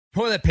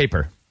Toilet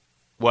paper.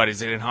 What,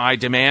 is it in high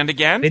demand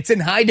again? It's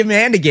in high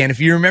demand again. If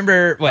you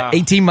remember,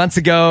 18 months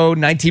ago,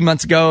 19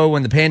 months ago,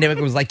 when the pandemic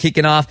was like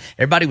kicking off,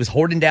 everybody was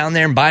hoarding down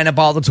there and buying up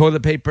all the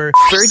toilet paper.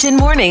 Virgin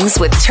Mornings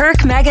with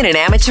Turk, Megan, and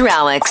Amateur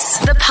Alex,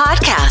 the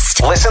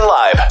podcast. Listen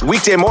live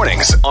weekday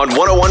mornings on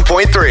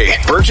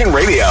 101.3 Virgin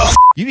Radio.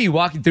 You'd be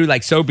walking through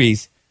like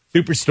Sobeys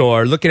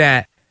Superstore, looking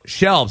at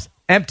shelves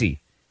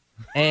empty,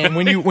 and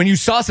when you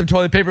saw some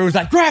toilet paper, it was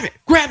like, grab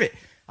it.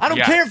 I don't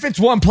care if it's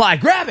one ply,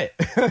 grab it.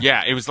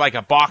 Yeah, it was like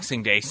a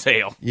Boxing Day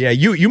sale. Yeah,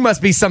 you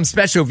must be some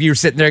special if you're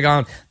sitting there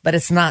going, but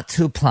it's not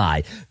 2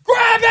 ply.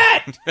 Grab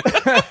it!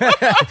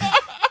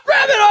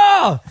 Grab it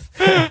all!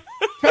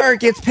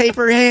 Turk, it's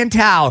paper hand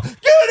towel.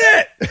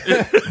 Get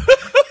it!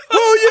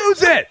 We'll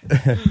use it!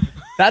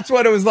 That's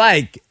what it was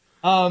like.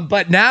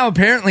 But now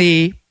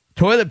apparently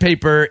toilet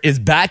paper is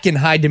back in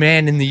high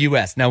demand in the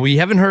U.S. Now, we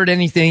haven't heard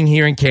anything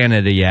here in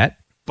Canada yet.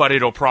 But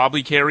it'll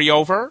probably carry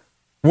over?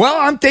 Well,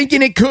 I'm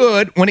thinking it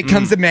could when it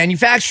comes to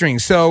manufacturing.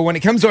 So when it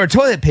comes to our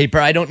toilet paper,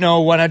 I don't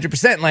know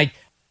 100%. Like,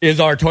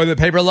 is our toilet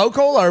paper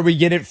local, or we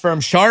get it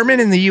from Charmin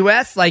in the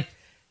U.S.? Like,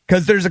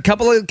 because there's a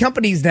couple of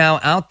companies now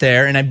out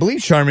there, and I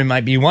believe Charmin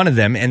might be one of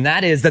them, and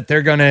that is that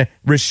they're going to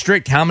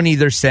restrict how many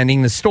they're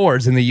sending to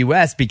stores in the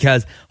U.S.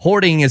 because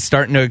hoarding is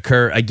starting to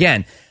occur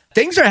again.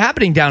 Things are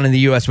happening down in the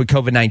U.S. with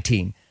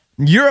COVID-19.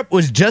 Europe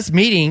was just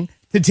meeting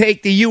to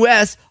take the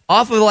U.S.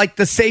 off of like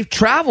the safe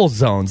travel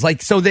zones, like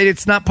so that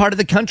it's not part of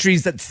the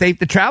countries that's safe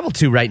to travel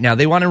to right now.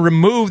 They want to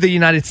remove the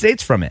United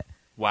States from it.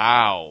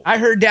 Wow. I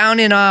heard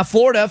down in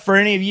Florida, for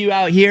any of you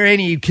out here,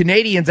 any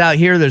Canadians out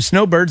here, they're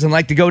snowbirds and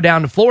like to go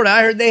down to Florida,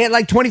 I heard they had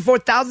like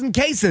 24,000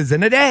 cases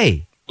in a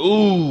day.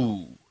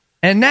 Ooh.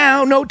 And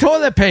now, no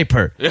toilet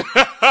paper.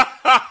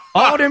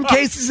 All them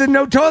cases and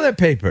no toilet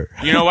paper.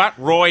 You know what?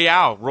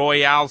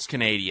 Royale's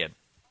Canadian.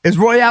 Is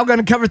Royale going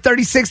to cover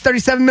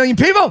 37 million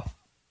people?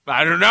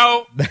 I don't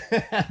know.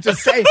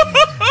 Just saying.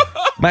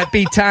 Might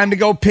be time to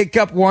go pick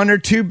up 1 or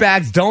 2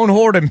 bags. Don't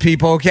hoard them,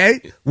 people,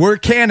 okay? We're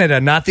Canada,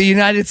 not the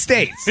United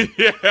States.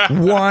 Yeah.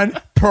 1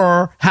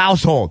 per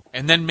household.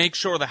 And then make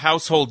sure the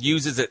household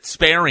uses it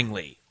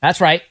sparingly.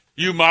 That's right.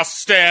 You must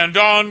stand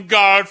on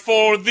guard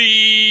for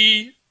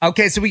thee.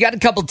 Okay, so we got a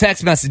couple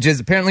text messages.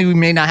 Apparently, we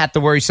may not have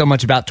to worry so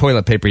much about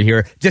toilet paper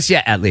here, just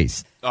yet, at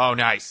least. Oh,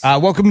 nice.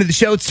 Welcome to the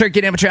show. It's Turkey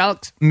and Amateur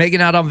Alex.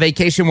 Megan out on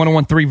vacation,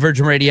 101.3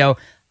 Virgin Radio.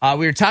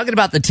 We were talking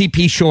about the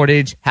TP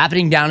shortage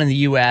happening down in the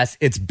U.S.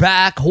 It's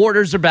back.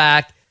 Hoarders are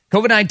back.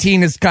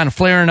 COVID-19 is kind of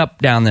flaring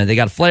up down there. They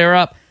got to flare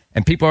up,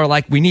 and people are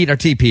like, we need our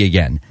TP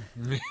again.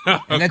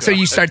 And then so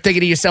you start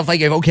thinking to yourself,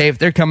 like, okay, if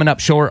they're coming up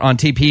short on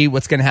TP,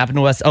 what's going to happen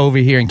to us over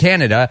here in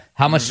Canada?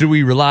 How much do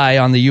we rely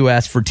on the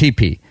U.S. for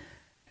TP?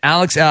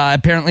 Alex,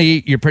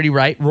 apparently you're pretty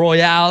right.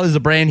 Royale is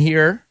a brand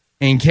here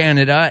in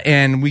Canada,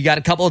 and we got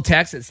a couple of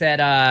texts that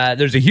said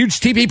there's a huge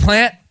TP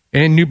plant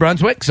in New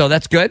Brunswick, so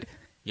that's good.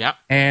 Yep.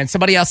 And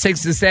somebody else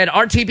said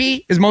our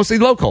TP is mostly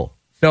local.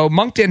 So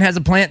Moncton has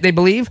a plant, they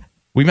believe.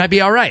 We might be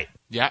all right.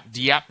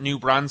 Yep, New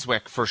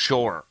Brunswick for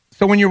sure.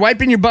 So when you're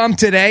wiping your bum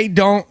today,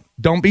 don't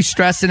be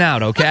stressing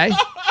out, okay?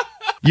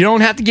 You don't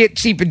have to get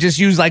cheap and just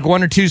use like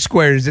 1 or 2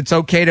 squares. It's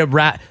okay to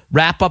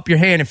wrap up your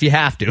hand if you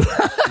have to.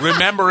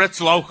 Remember, it's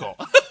local.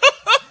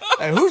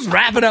 Hey, who's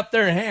wrapping up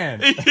their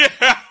hand?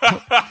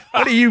 Yeah.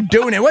 What are you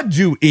doing? What did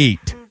you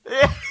eat?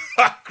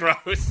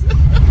 Gross.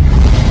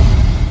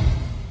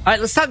 All right,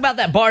 let's talk about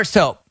that bar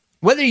soap.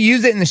 Whether you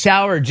use it in the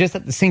shower or just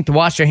at the sink to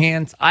wash your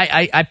hands,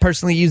 I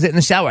personally use it in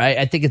the shower.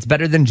 I think it's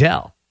better than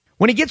gel.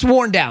 When it gets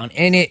worn down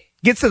and it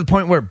gets to the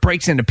point where it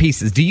breaks into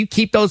pieces, do you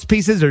keep those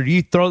pieces or do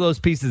you throw those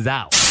pieces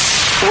out?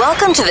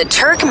 Welcome to the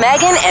Turk,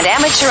 Megan, and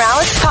Amateur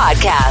Alex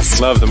podcast.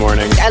 Love the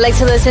morning. I like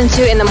to listen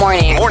to in the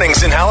morning.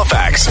 Mornings in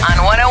Halifax On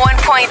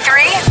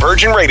 101.3.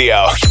 Virgin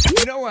Radio.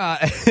 You know,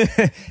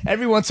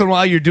 every once in a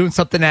while you're doing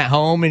something at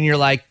home and you're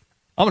like,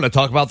 I'm going to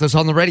talk about this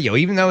on the radio,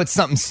 even though it's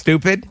something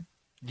stupid.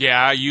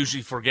 Yeah, I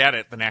usually forget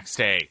it the next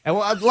day. And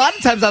well, a lot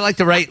of times I like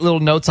to write little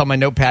notes on my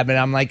notepad, and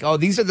I'm like, oh,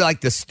 these are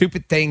the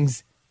stupid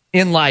things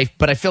in life.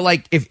 But I feel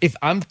like if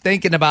I'm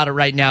thinking about it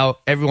right now,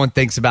 everyone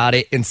thinks about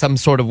it in some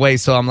sort of way.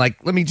 So I'm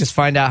like, let me just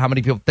find out how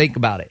many people think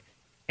about it.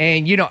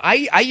 And, you know,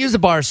 I use a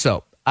bar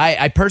soap.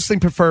 I personally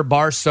prefer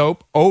bar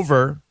soap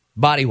over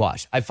body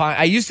wash.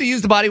 I used to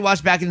use the body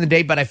wash back in the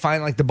day, but I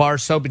find like the bar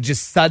soap, it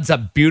just suds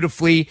up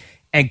beautifully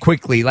and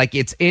quickly. Like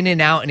it's in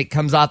and out and it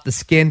comes off the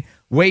skin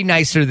way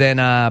nicer than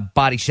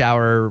body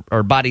shower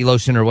or body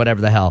lotion or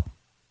whatever the hell.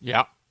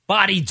 Yeah.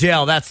 Body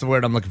gel, that's the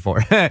word I'm looking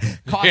for.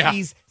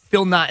 Coffee's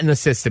still not in the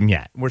system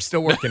yet. We're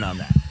still working on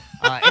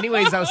that.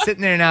 Anyways, I was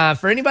sitting there, and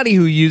for anybody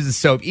who uses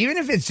soap, even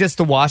if it's just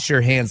to wash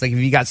your hands, like if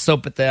you got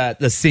soap at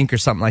the sink or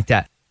something like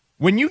that,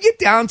 when you get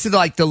down to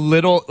the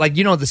little,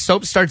 the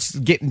soap starts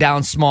getting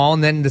down small,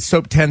 and then the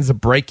soap tends to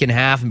break in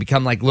half and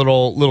become like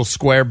little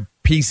square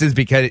pieces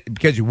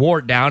because you wore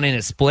it down and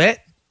it split.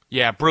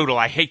 Yeah, brutal.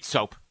 I hate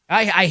soap.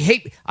 I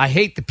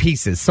hate the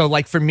pieces. So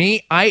like for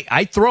me,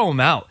 I throw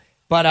them out.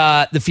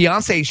 But the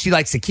fiance, she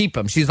likes to keep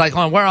them. She's like,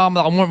 where are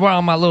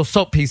my little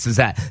soap pieces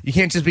at? You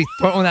can't just be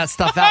throwing that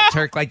stuff out,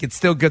 Turk, like it's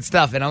still good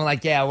stuff. And I'm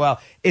like, yeah,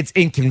 well, it's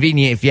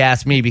inconvenient if you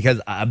ask me,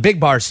 because a big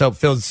bar soap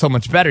feels so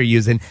much better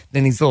using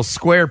than these little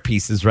square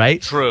pieces,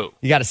 right? True.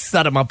 You got to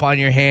set them up on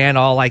your hand,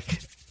 all like,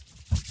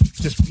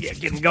 just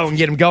get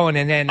them going.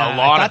 And then I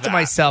thought to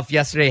myself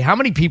yesterday, how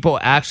many people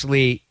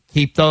actually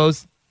keep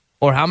those,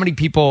 or how many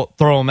people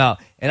throw them out?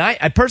 And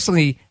I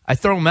personally, I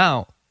throw them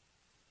out,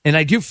 and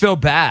I do feel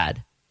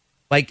bad.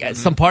 Like,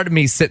 some part of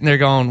me is sitting there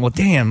going, well,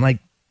 damn, like,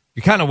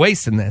 you're kind of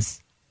wasting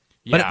this.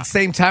 Yeah. But at the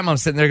same time, I'm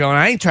sitting there going,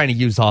 I ain't trying to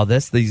use all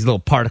these little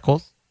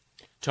particles.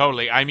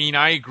 Totally. I mean,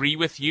 I agree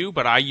with you,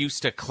 but I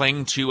used to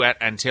cling to it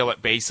until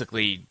it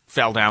basically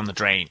fell down the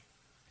drain.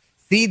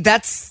 See,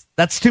 that's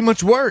too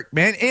much work,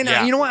 man. And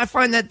you know what? I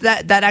find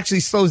that actually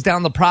slows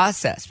down the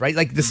process, right?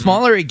 Like, the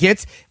smaller it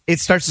gets,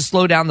 it starts to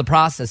slow down the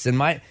process. And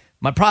my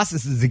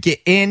process is to get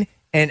in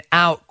and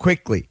out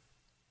quickly.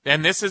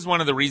 And this is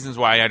one of the reasons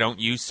why I don't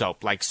use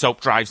soap. Like,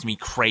 soap drives me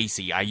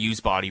crazy. I use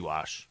body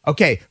wash.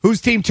 Okay, who's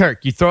Team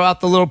Turk? You throw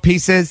out the little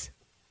pieces,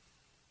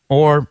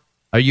 or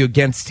are you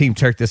against Team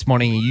Turk this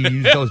morning and you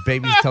use those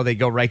babies till they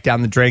go right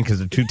down the drain because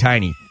they're too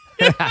tiny?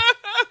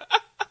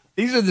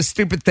 These are the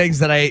stupid things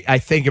that I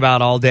think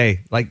about all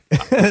day. Like,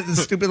 the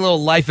stupid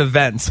little life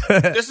events.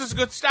 This is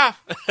good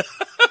stuff.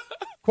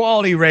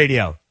 Quality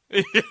radio.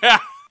 Yeah.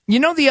 You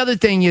know, the other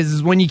thing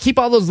is when you keep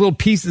all those little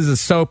pieces of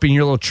soap in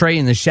your little tray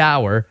in the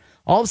shower,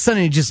 all of a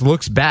sudden it just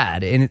looks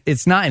bad and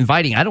it's not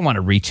inviting. I don't want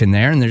to reach in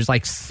there and there's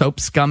like soap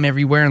scum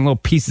everywhere and little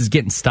pieces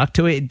getting stuck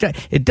to it.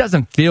 It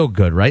doesn't feel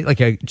good, right?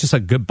 Like just a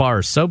good bar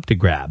of soap to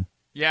grab.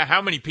 Yeah,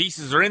 how many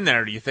pieces are in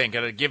there, do you think,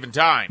 at a given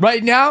time?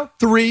 Right now,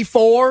 3,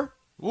 4.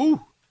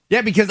 Ooh.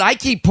 Yeah, because I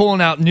keep pulling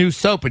out new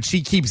soap and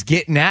she keeps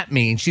getting at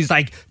me and she's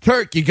like,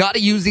 Turk, you got to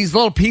use these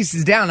little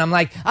pieces down. I'm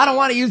like, I don't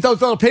want to use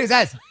those little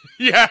pieces.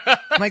 Yeah.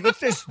 I'm like, let's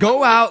just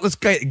go out. Let's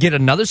get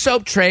another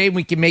soap tray.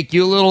 We can make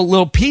you a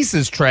little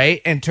pieces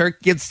tray. And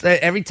Turk gets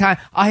every time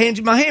I'll hand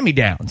you my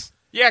hand-me-downs.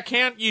 Yeah,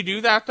 can't you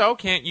do that, though?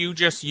 Can't you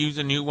just use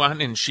a new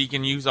one and she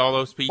can use all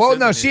those pieces? Well,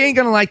 no, she ain't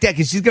going to like that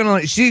because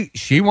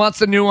she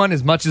wants a new one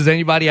as much as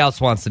anybody else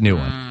wants a new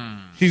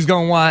one. She's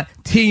going to want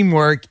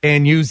teamwork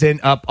and using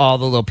up all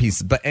the little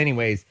pieces. But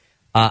anyways,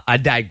 I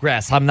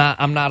digress. I'm not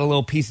a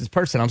little pieces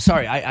person. I'm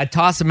sorry. I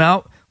toss them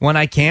out when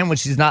I can, when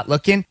she's not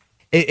looking.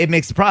 It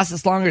makes the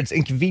process longer. It's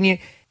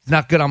inconvenient. It's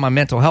not good on my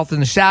mental health in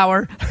the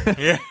shower.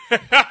 Yeah.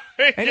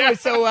 Anyway,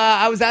 so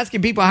I was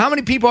asking people, how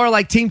many people are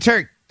like Team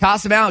Turk?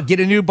 Toss them out, get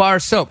a new bar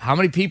of soap. How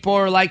many people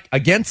are like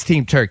against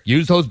Team Turk?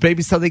 Use those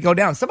babies till they go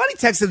down. Somebody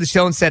texted the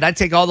show and said, I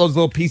take all those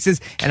little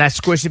pieces and I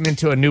squish them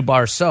into a new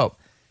bar of soap.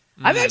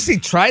 I've actually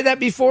tried that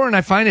before and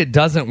I find it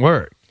doesn't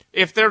work.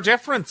 If they're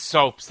different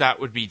soaps, that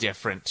would be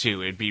different,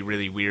 too. It'd be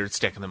really weird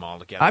sticking them all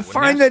together. I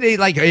find that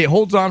it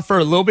holds on for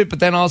a little bit, but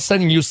then all of a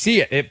sudden you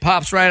see it. It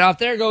pops right out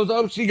there, goes,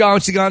 oh, she's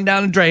gone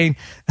down the drain.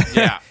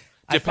 Yeah.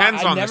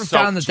 Depends on the soap,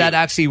 I never found that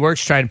actually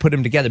works trying to put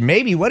them together.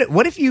 Maybe, what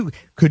if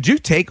could you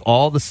take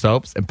all the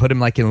soaps and put them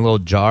like in a little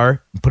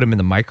jar and put them in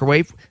the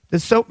microwave?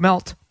 Does soap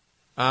melt?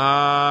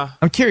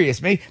 I'm curious.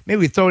 Maybe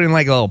we throw it in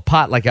like a little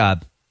pot, like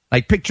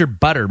picture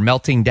butter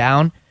melting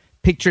down.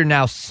 Picture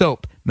now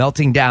soap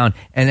melting down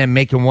and then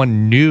making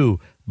one new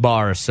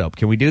bar of soap.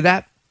 Can we do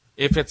that?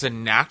 If it's a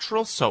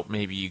natural soap,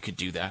 maybe you could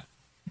do that.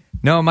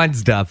 No,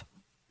 mine's Dove.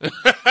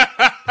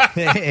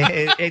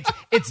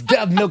 it's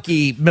Dove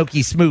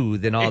milky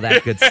smooth and all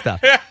that good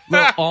stuff.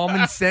 Little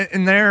almond scent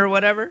in there or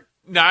whatever.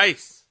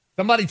 Nice.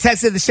 Somebody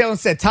texted the show and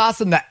said, toss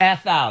them the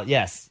F out.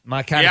 Yes,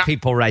 my kind of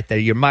people right there.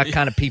 You're my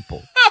kind of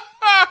people.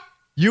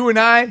 You and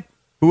I,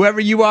 whoever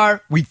you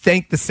are, we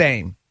think the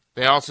same.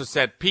 They also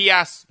said,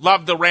 P.S.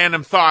 Love the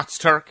random thoughts,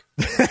 Turk.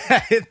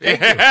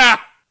 Yeah.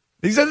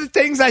 These are the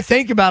things I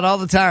think about all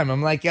the time.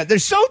 I'm like, yeah, they're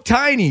so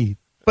tiny.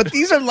 But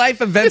these are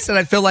life events that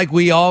I feel like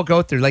we all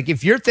go through. Like,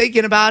 if you're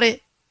thinking about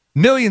it,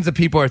 millions of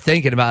people are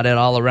thinking about it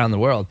all around the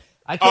world.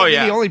 I can't be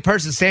the only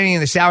person standing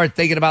in the shower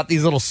thinking about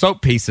these little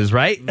soap pieces,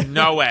 right?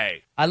 No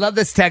way. I love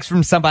this text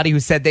from somebody who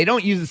said they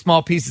don't use the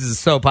small pieces of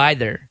soap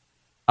either.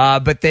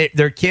 But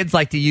their kids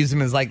like to use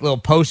them as like little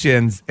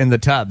potions in the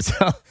tubs.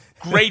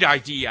 Great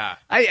idea.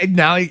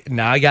 Now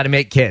I got to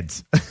make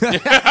kids.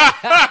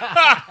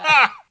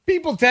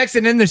 People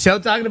texting in the show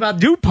talking about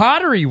do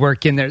pottery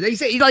work in there. They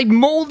say like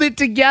mold it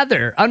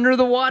together under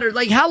the water.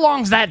 Like how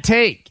long does that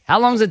take? How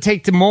long does it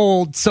take to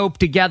mold soap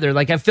together?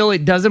 Like I feel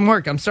it doesn't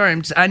work. I'm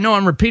sorry. I know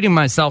I'm repeating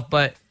myself,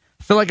 but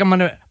I feel like I'm going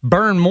to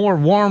burn more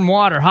warm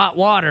water, hot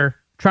water,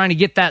 trying to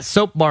get that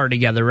soap bar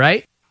together,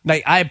 right?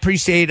 Like I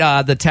appreciate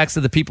the text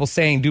of the people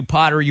saying do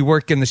pottery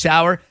work in the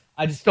shower.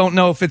 I just don't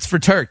know if it's for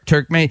Turk.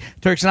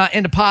 Turk's not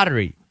into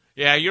pottery.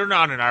 Yeah, you're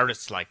not an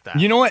artist like that.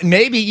 You know what?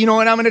 Maybe, you know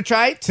what I'm going to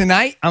try?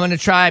 Tonight, I'm going to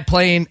try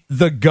playing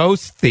the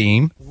Ghost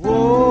theme.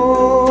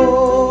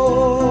 Oh,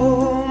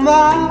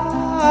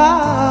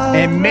 my.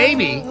 And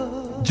maybe,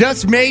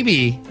 just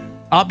maybe,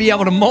 I'll be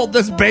able to mold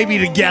this baby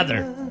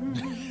together.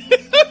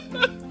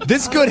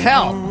 This could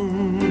help.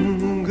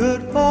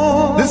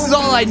 This is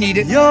all I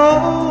needed.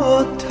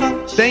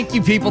 Thank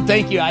you, people.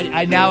 Thank you.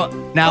 I now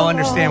now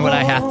understand what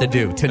I have to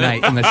do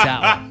tonight in the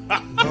shower.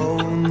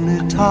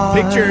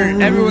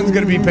 Everyone's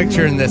going to be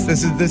picturing this.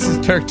 This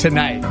is Turk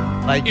tonight.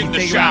 Like In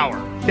the shower.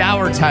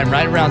 Shower time,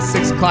 right around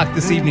 6 o'clock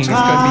this evening. It's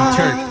going to be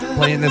Turk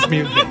playing this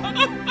music.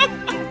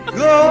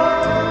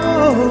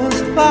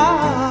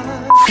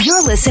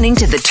 You're listening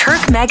to the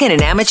Turk, Megan,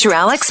 and Amateur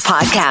Alex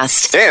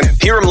podcast.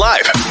 And hear him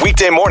live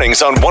weekday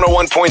mornings on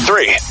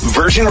 101.3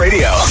 Virgin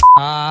Radio.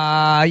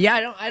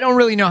 I don't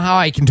really know how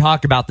I can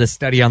talk about this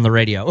study on the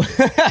radio.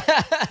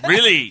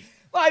 Really?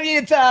 Well, I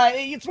mean,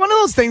 it's one of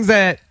those things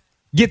that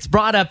gets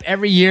brought up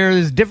every year.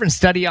 There's a different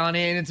study on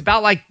it, and it's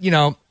about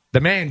the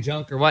man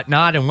junk or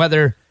whatnot, and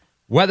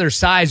whether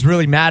size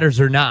really matters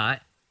or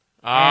not.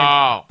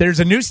 Oh. There's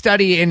a new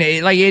study, and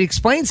it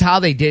explains how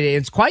they did it.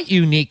 It's quite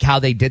unique how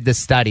they did this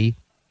study.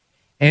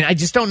 And I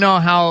just don't know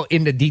how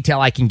into detail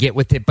I can get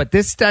with it. But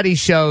this study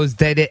shows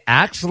that it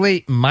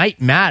actually might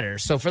matter.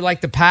 So for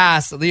the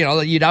past,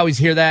 you'd always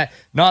hear that,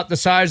 not the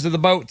size of the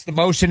boat, it's the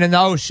motion in the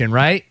ocean,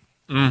 right?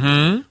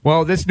 Mm-hmm.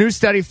 Well, this new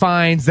study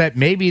finds that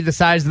maybe the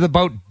size of the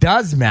boat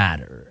does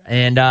matter.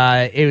 And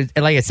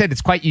like I said,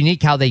 it's quite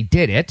unique how they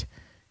did it.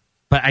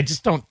 But I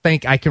just don't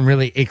think I can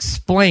really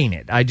explain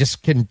it. I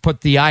just can put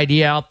the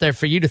idea out there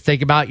for you to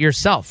think about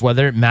yourself,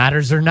 whether it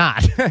matters or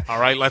not. All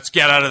right, let's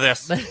get out of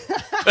this.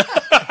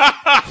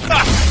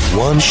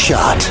 One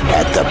shot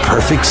at the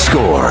perfect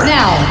score.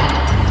 Now,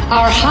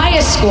 our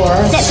highest score.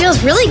 That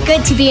feels really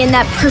good to be in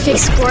that perfect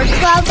score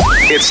club.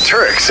 It's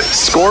Turk's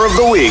Score of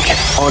the Week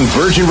on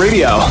Virgin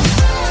Radio.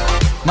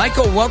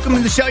 Michael, welcome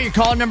to the show. You're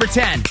calling number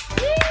 10.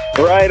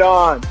 Right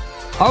on.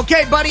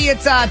 Okay, buddy,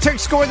 it's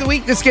Turk's Score of the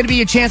Week. This is going to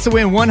be a chance to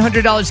win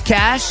 $100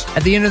 cash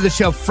at the end of the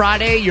show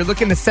Friday. You're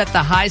looking to set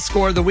the high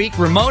score of the week.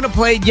 Ramona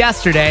played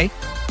yesterday,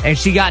 and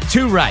she got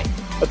 2 right.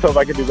 Let's hope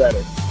I can do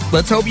better.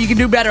 Let's hope you can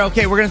do better.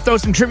 Okay, we're going to throw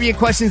some trivia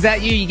questions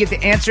at you. You get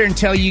to answer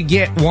until you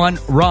get one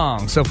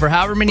wrong. So for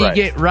however many you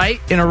get right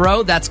in a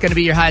row, that's going to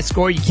be your high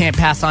score. You can't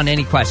pass on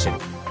any question.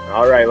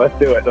 All right, let's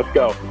do it. Let's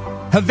go.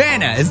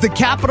 Havana is the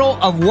capital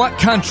of what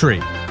country?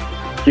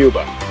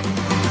 Cuba.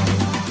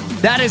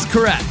 That is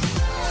correct.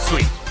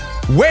 Sweet.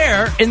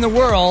 Where in the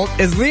world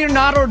is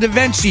Leonardo da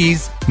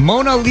Vinci's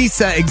Mona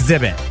Lisa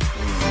exhibit?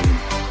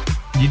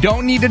 You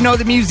don't need to know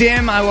the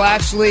museum. I will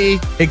actually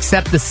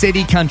accept the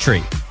city,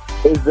 country.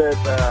 Is it,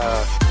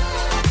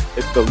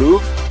 it's the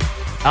Louvre?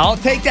 I'll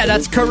take that.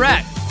 That's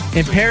correct.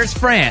 In Paris,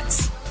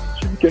 France.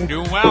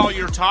 Doing well.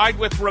 You're tied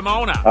with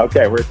Ramona.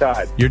 Okay, we're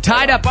tied. You're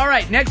tied up. All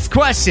right, next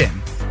question.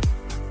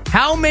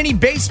 How many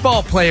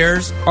baseball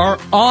players are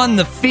on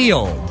the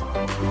field?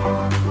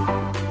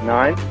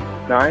 9?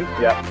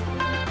 Yep.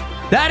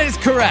 That is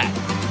correct.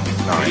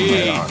 9.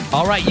 Hey. Right on.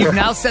 All right, you've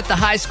now set the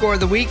high score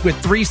of the week with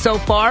 3 so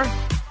far.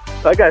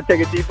 I gotta take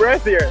a deep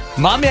breath here.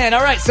 My man.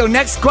 All right, so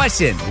next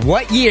question.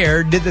 What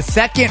year did the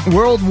Second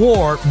World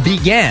War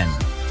begin?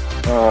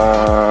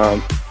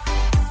 The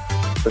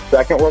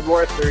Second World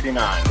War,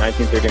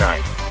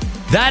 1939.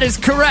 That is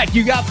correct.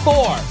 You got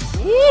 4.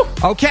 Woo.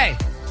 Okay.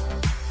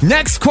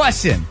 Next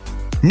question.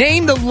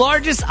 Name the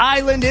largest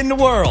island in the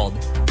world.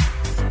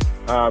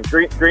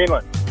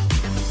 Greenland.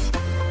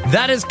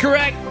 That is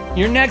correct.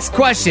 Your next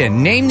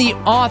question. Name the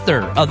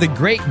author of The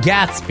Great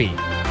Gatsby.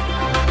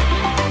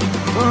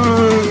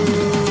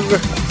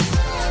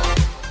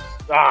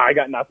 I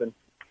got nothing.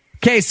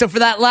 Okay, so for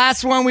that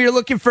last one, we were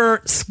looking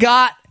for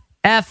Scott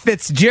F.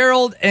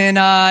 Fitzgerald,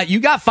 and you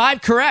got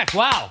 5 correct.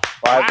 Wow.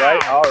 5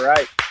 right? All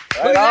right.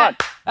 Look Right at on.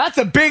 that. That's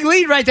a big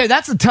lead right there.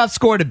 That's a tough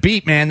score to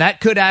beat, man.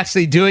 That could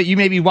actually do it. You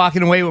may be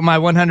walking away with my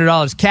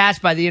 $100 cash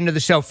by the end of the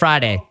show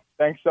Friday.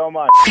 Thanks so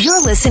much.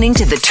 You're listening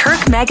to the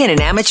Turk, Megan, and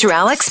Amateur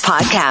Alex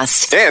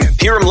podcast. And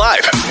hear him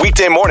live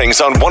weekday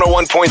mornings on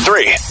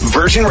 101.3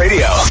 Virgin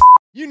Radio.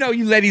 You know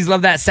you ladies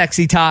love that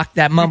sexy talk,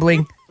 that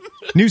mumbling.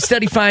 New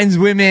study finds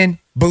women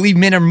believe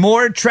men are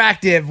more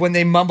attractive when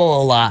they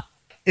mumble a lot.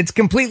 It's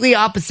completely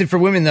opposite for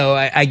women, though.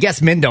 I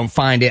guess men don't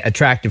find it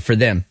attractive for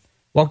them.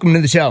 Welcome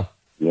to the show.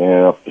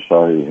 Yeah,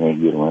 sorry,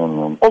 get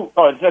around. Oh,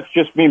 that's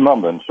just me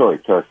mumbling. Sorry,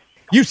 Turk.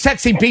 You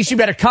sexy beast, you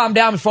better calm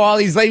down before all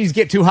these ladies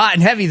get too hot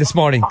and heavy this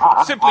morning.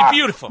 Simply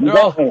beautiful.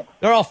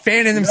 They're all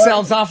fanning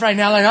themselves off right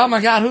now like, oh, my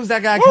God, who's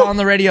that guy calling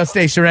the radio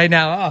station right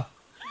now? Oh.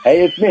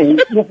 Hey, it's me.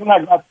 Listen,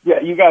 I got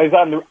you guys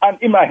I'm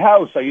in my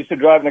house. I used to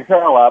drive in the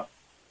car a lot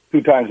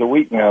 2 times a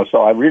week now,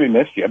 so I really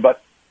missed you,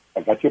 but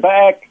I got you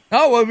back.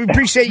 Oh, well, we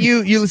appreciate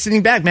you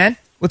listening back, man.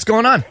 What's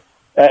going on?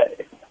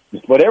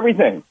 Just about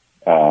everything.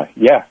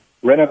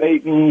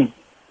 Renovating.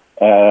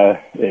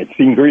 It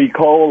seemed really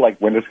cold, like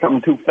winter's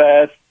coming too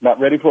fast, not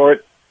ready for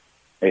it.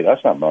 Hey,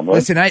 that's not mumbling.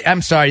 Listen,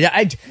 I'm sorry.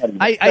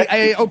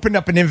 I opened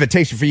up an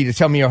invitation for you to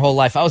tell me your whole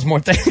life. I was more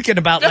thinking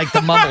about, like,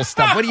 the mumble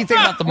stuff. What do you think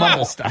about the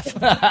mumble stuff?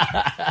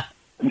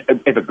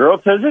 If a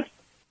girl says it?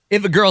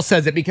 If a girl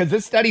says it, because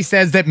this study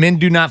says that men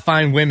do not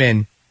find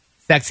women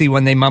sexy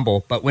when they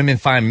mumble, but women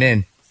find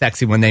men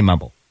sexy when they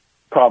mumble.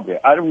 Probably.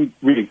 I don't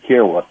really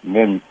care what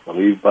men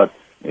believe, but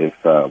if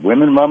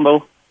women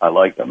mumble, I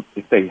like them.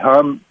 If they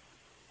hum,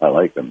 I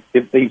like them.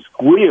 If they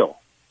squeal,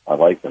 I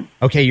like them.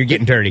 Okay, you're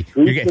getting dirty.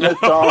 You're getting, This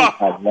song,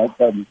 I like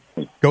them.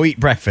 go eat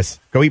breakfast.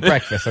 Go eat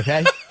breakfast, okay?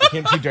 You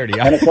can't too dirty.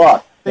 10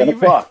 o'clock. 10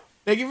 o'clock.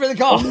 Thank you for the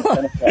call.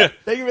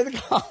 Thank you for the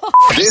call.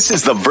 This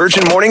is the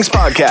Virgin Mornings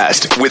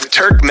Podcast with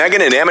Turk,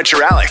 Megan, and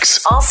Amateur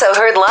Alex. Also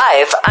heard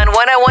live on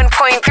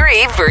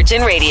 101.3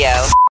 Virgin Radio.